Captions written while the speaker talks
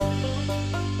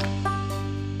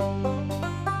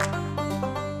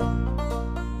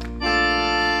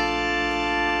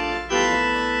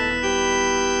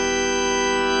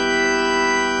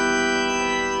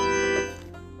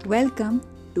Welcome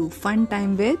to Fun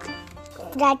Time with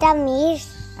Prathamesh.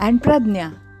 and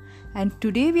Pradnya. And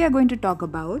today we are going to talk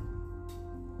about.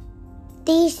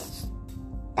 These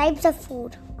types of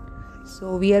food.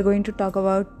 So we are going to talk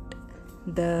about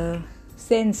the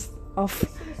sense of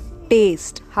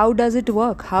taste. How does it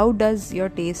work? How does your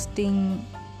tasting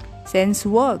sense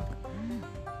work?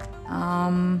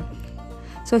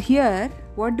 So here,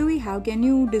 what do we have? Can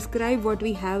you describe what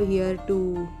we have here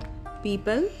to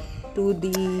people, to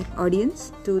the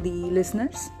audience, to the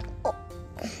listeners?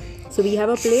 So we have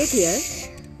a plate here,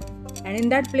 and in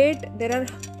that plate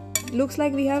looks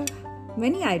like we have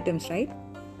many items, right?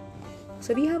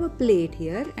 So we have a plate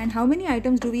here, and how many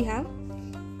items do we have?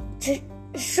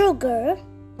 Sugar,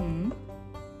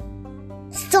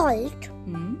 salt,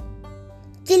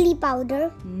 chili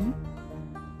powder,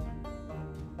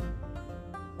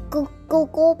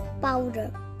 cocoa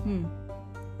powder.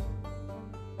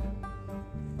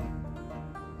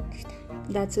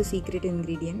 That's a secret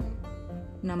ingredient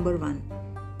number 1,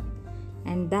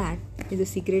 and that is a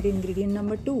secret ingredient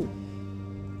number 2.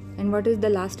 And what is the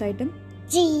last item?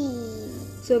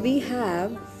 Cheese. So we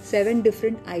have 7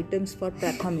 different items for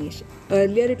Prathamesh.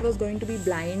 Earlier it was going to be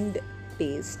blind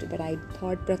taste, but I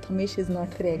thought Prathamesh is not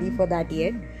ready for that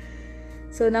yet.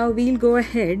 So now we'll go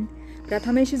ahead.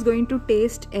 Prathamesh is going to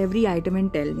taste every item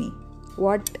and tell me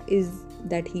what is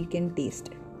that he can taste.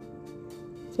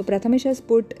 So Prathamesh has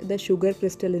put the sugar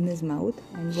crystal in his mouth,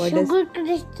 and what does? Sugar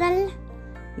crystal.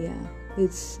 Yeah,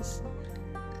 it's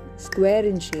square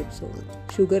in shape, so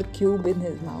sugar cube in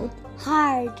his mouth.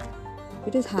 Hard.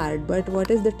 It is hard, but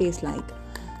what is the taste like?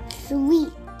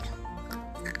 Sweet.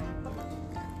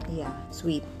 Yeah,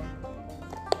 sweet.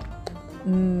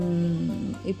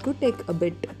 It could take a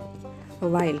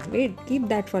while. Wait, keep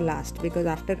that for last, because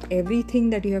after everything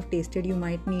that you have tasted, you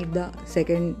might need the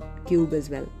second cube as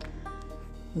well.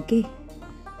 Okay.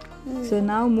 So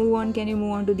now move on. Can you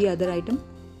move on to the other item?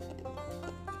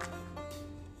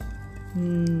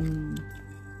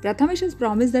 Prathamesh has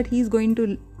promised that he is going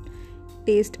to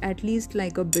taste at least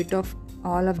like a bit of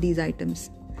all of these items.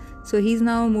 So he's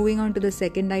now moving on to the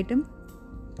second item.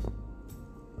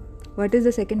 What is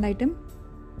the second item?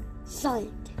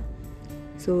 Salt.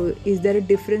 So is there a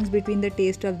difference between the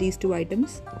taste of these two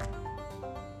items?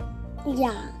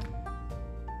 Yeah.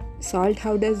 Salt,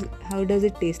 how does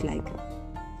it taste like?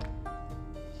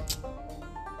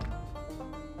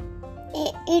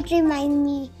 It reminds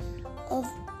me of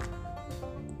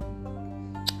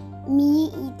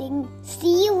me eating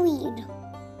seaweed.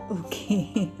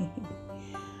 Okay.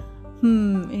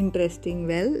 Interesting.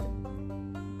 Well,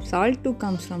 salt too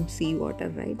comes from seawater,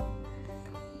 right?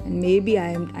 And maybe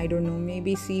I don't know,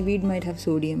 maybe seaweed might have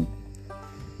sodium.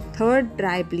 Third,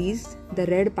 try please the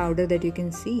red powder that you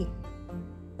can see.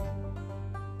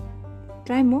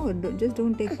 Try more, just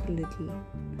don't take little.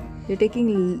 You're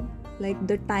taking like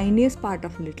the tiniest part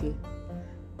of little.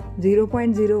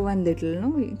 0.01 little,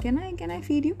 no? Can I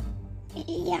feed you?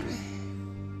 Yeah.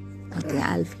 Okay,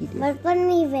 I'll feed you. But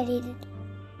only very little.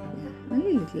 Yeah,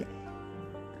 only little.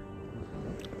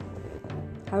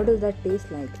 How does that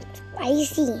taste like?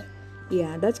 Spicy.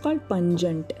 Yeah, that's called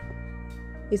pungent.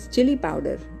 It's chili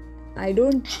powder.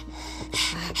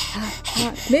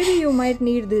 Maybe you might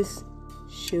need this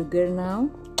sugar now.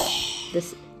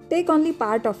 Take only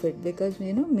part of it, because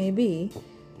maybe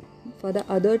for the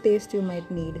other taste you might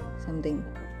need something.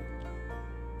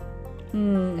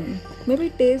 Maybe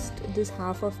taste this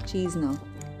half of cheese now.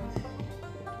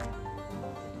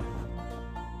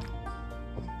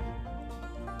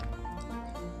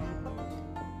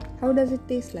 How does it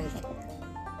taste like?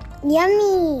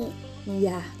 Yummy.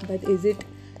 Yeah, but is it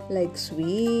like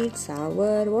sweet,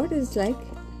 sour? What is it like?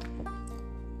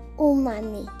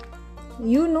 Umami.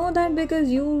 You know that because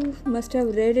you must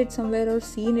have read it somewhere or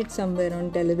seen it somewhere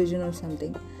on television or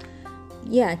something.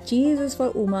 Yeah, cheese is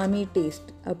for umami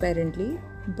taste apparently,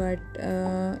 but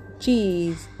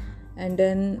cheese, and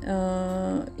then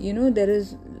there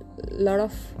is a lot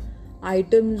of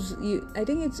items. I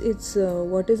think it's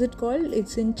what is it called?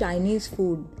 It's in Chinese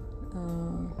food.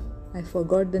 I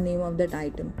forgot the name of that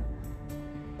item,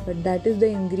 but that is the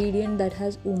ingredient that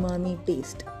has umami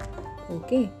taste.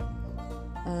 Okay.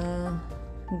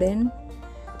 Then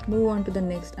move on to the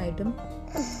next item.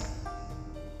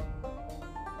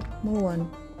 Move on.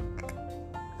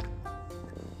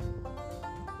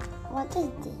 What is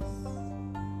this?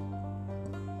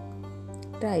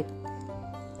 Right.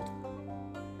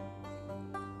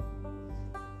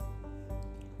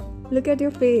 Look at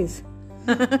your face.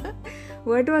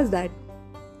 What was that?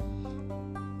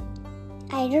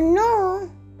 I don't know.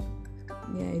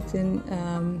 Yeah, it's in.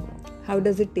 How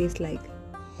does it taste like?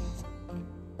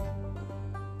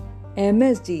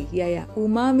 MSG. Yeah.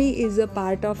 Umami is a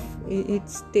part of it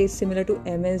tastes similar to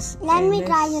Let me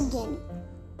try again.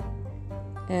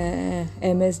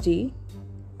 MSG.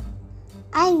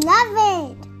 I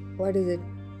love it. What is it?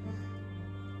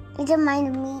 It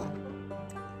reminds me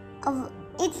of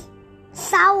it's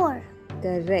sour.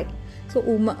 Correct. So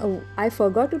I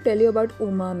forgot to tell you about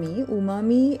umami.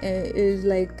 Umami is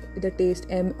like the taste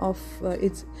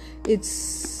it's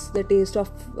the taste of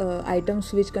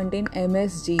items which contain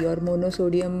MSG or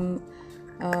monosodium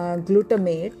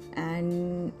glutamate,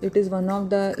 and it is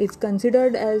it's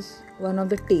considered as one of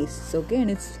the tastes, okay,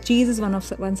 and cheese is one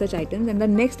such item. And the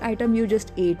next item you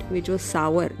just ate, which was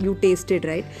sour, you tasted,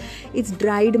 right? It's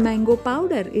dried mango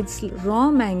powder. It's raw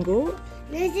mango.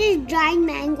 This is dried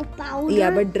mango powder.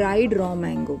 Yeah, but dried raw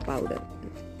mango powder.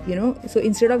 So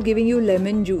instead of giving you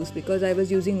lemon juice, because I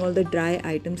was using all the dry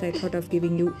items, I thought of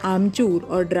giving you amchur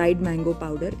or dried mango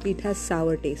powder. It has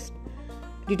sour taste.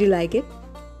 Did you like it?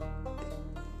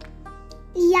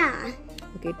 Yeah.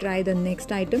 Okay, try the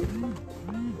next item.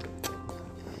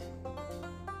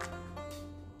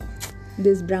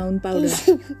 This brown powder.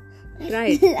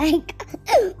 Try it. Like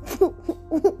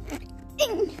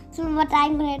so what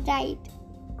I'm gonna try it.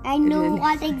 I know Really?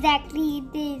 what exactly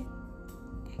it is.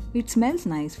 It smells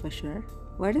nice for sure.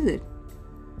 What is it?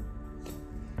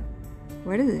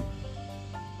 What is it?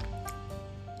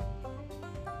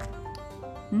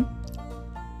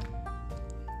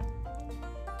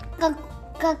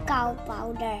 Cacao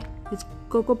powder. It's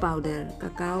cocoa powder.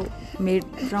 Cacao made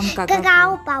from cacao.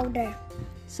 Cacao powder.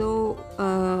 So,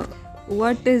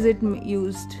 what is it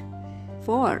used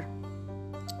for?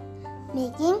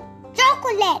 Making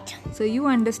chocolate. So you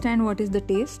understand what is the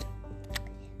taste?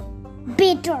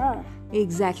 Bitter.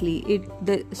 Exactly.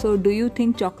 So do you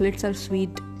think chocolates are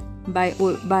sweet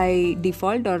by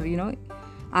default, or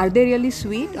are they really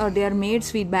sweet, or they are made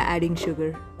sweet by adding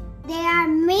sugar? They are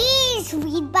made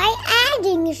sweet by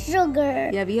adding sugar.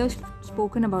 Yeah, we have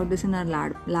spoken about this in our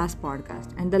last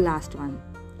podcast and the last one.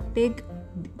 Take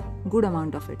good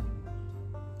amount of it.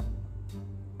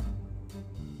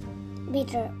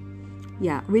 Bitter.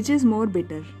 Yeah, which is more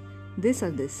bitter? This or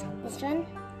this? This one?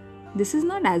 This is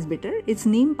not as bitter. It's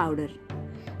neem powder.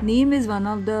 Neem is one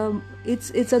of the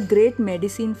it's a great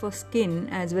medicine for skin,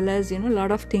 as well as a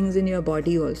lot of things in your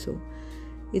body also.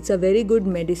 It's a very good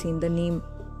medicine, the neem.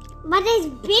 But it's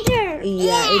bitter.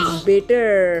 Yeah, it's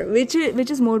bitter. Which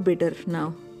is more bitter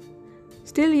now?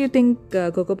 Still, you think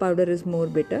cocoa powder is more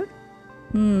bitter?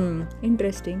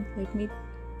 Interesting. Let me.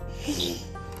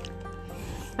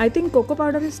 I think cocoa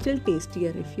powder is still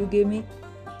tastier. If you give me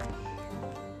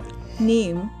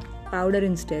neem powder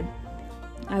instead,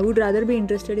 I would rather be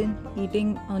interested in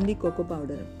eating only cocoa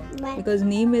powder, because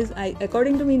neem is,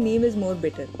 according to me, neem is more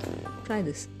bitter. Try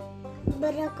this.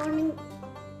 But according,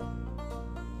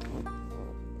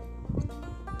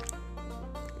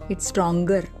 it's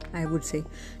stronger, I would say.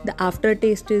 The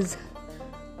aftertaste is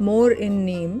more in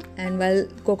neem, and while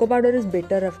cocoa powder is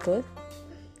bitter, of course,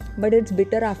 but its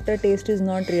bitter aftertaste is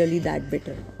not really that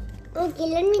bitter. okay,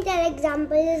 let me tell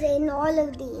examples in all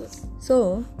of these.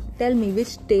 So, tell me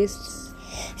which tastes,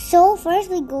 So first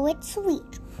we go with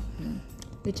sweet.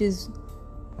 which is,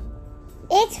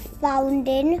 It's found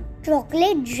in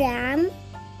chocolate jam,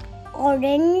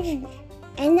 orange,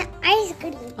 and ice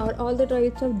cream. or all the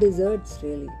types of desserts,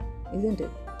 really, isn't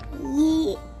it?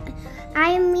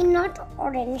 I mean not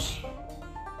orange.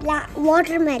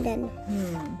 Watermelon.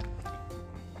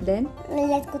 Then,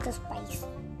 Let's go to spice.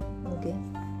 okay.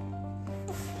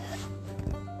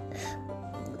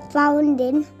 Found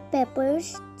in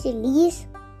peppers, chilies,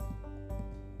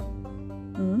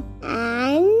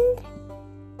 and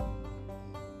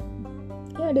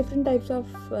Yeah, different types of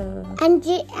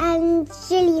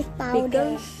chili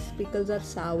powder. Pickles are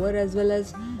sour as well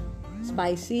as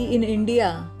spicy. In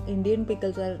India, Indian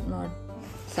pickles are not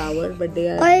sour, but they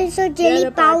are Also they chili are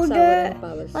a part sour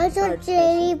powder. and Also part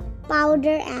chili spicy.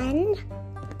 powder and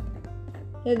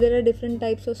Yeah, there are different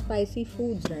types of spicy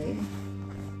foods, right?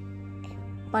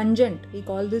 Pungent, we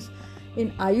call this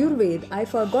in Ayurveda. I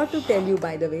forgot to tell you,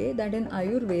 by the way, that in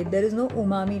Ayurveda there is no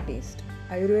umami taste.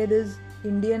 Ayurveda is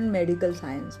Indian medical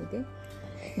science, okay?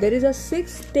 There is a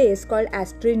sixth taste called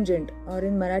astringent, or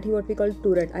in Marathi what we call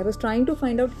turat. I was trying to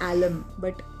find out alum,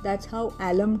 but that's how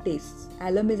alum tastes.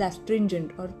 Alum is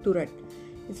astringent or turat.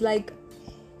 It's like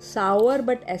sour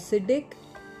but acidic.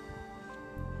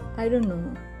 I don't know.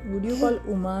 Would you call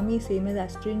umami same as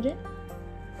astringent?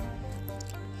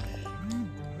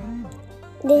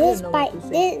 this is don't know what to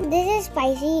say. this is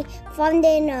spicy. Found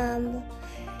in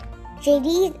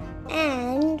chilies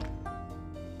and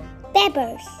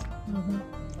peppers.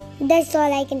 That's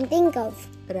all I can think of.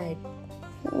 Right.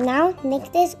 Now,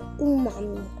 next is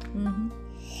umami.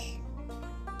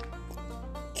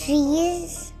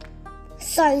 Cheese,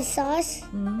 soy sauce,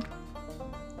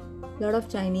 Lot of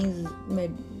Chinese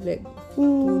made like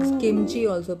foods, kimchi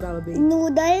also probably.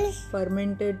 noodles,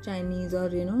 Fermented Chinese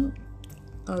or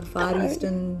or Far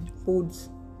Eastern foods.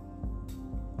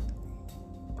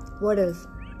 What else?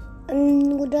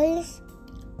 noodles,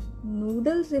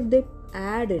 Noodles, if they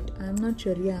add it, I'm not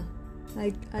sure. Yeah,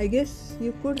 I guess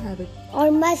you could have it.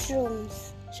 or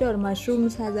mushrooms. Sure,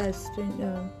 mushrooms has a it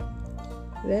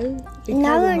has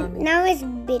Now, umami. now it's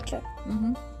bitter.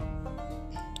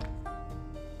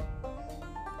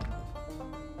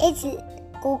 It's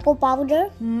cocoa powder,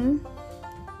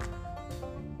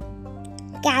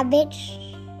 cabbage,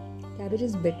 Cabbage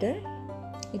is bitter.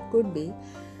 It could be.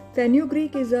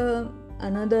 Fenugreek is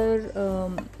another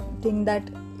thing that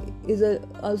is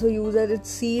also used as its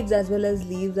seeds as well as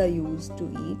leaves are used to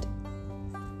eat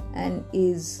and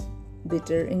is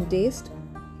bitter in taste.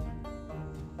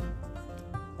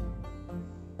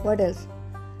 What else?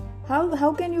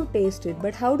 How can you taste it?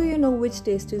 But how do you know which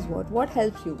taste is what? What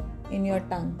helps you in your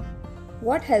tongue?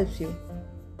 What helps you?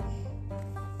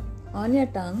 On your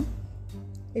tongue,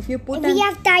 if you put we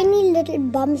have tiny little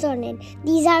bumps on it.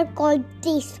 These are called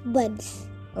taste buds.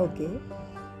 Okay.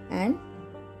 And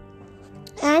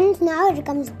now it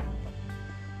becomes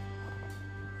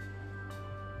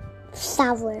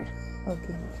sour.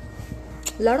 okay.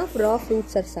 A lot of raw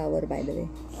fruits are sour, by the way.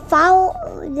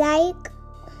 Like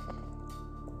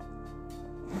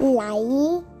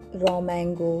lime, Raw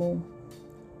mango,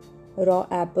 raw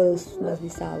apples must be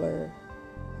sour.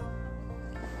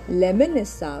 Lemon is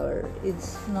sour.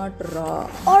 It's not raw.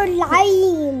 or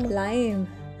lime. Lime,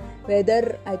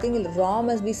 whether I think raw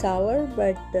must be sour,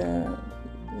 but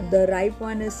the ripe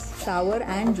one is sour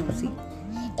and juicy.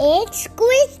 It's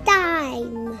quiz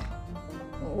time.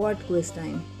 What quiz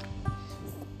time?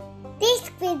 This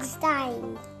quiz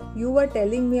time. You were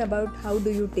telling me about how do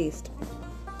you taste.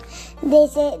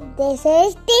 This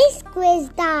is taste quiz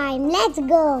time. Let's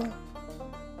go.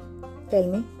 Tell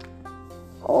me.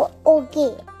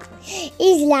 Okay.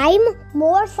 Is lime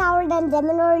more sour than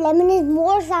lemon, or lemon is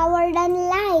more sour than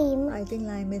lime? I think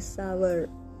lime is sour,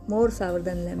 more sour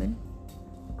than lemon.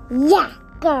 Yeah,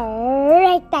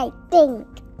 correct, I think.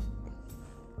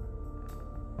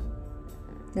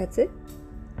 That's it.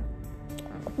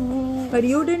 But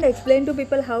you didn't explain to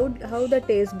people how the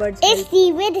taste buds. Is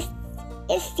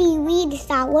seaweed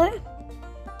sour?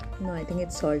 No, I think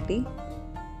it's salty.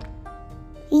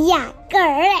 Yeah,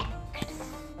 correct.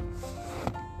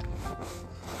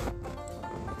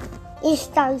 Is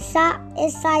soy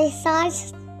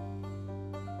sauce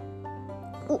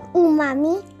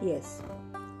umami? Yes.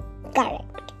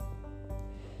 Correct.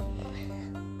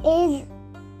 Is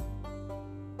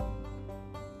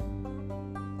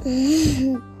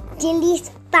chili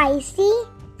spicy?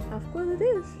 Of course it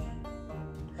is.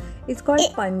 It's called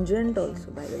pungent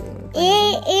also, by the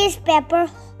way. Is pepper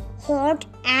hot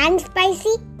and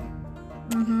spicy?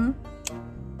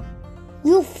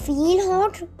 You feel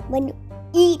hot when you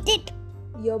eat it?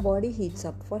 Your body heats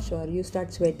up for sure. You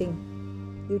start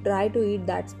sweating. You try to eat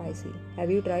that spicy. Have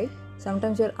you tried?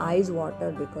 Sometimes your eyes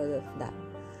water because of that.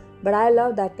 But I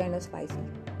love that kind of spicy.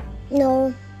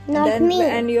 No, not me.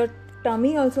 And your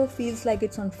tummy also feels like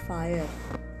it's on fire.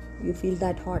 You feel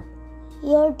that hot.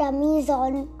 Your tummy is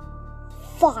on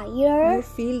fire. You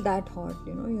feel that hot,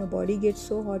 your body gets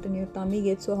so hot and your tummy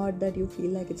gets so hot that you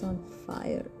feel like it's on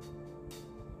fire.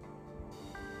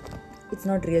 It's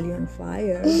not really on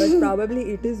fire, but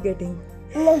probably it is getting.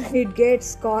 It gets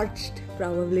scorched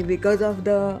probably because of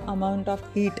the amount of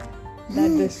heat that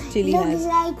this chili Looks has.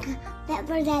 like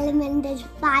pepper's element is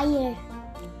fire.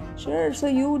 Sure, so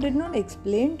you did not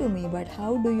explain to me, but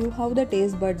how the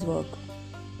taste buds work?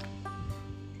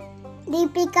 They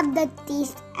pick up the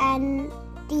taste and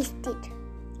taste it.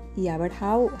 Yeah, but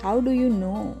how do you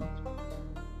know?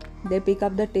 They pick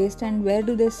up the taste and where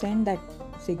do they send that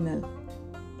signal?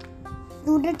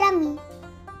 To the tummy.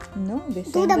 No, they To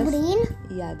send the brain.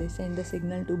 Yeah, they send the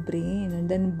signal to brain, and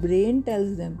then brain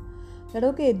tells them that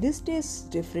okay, this tastes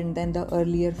different than the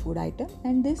earlier food item,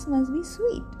 and this must be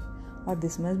sweet, or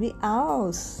this must be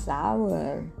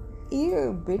sour,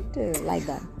 ew, bitter, like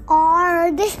that.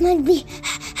 Or this might be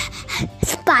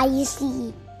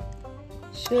spicy.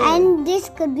 Sure. And this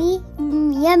could be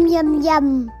yum yum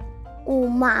yum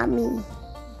umami.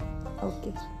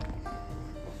 Okay.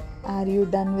 Are you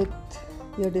done with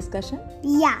your discussion?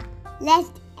 Yeah, let's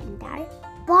end our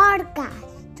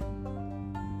podcast.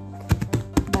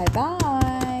 Bye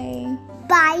bye.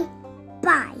 Bye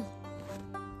bye.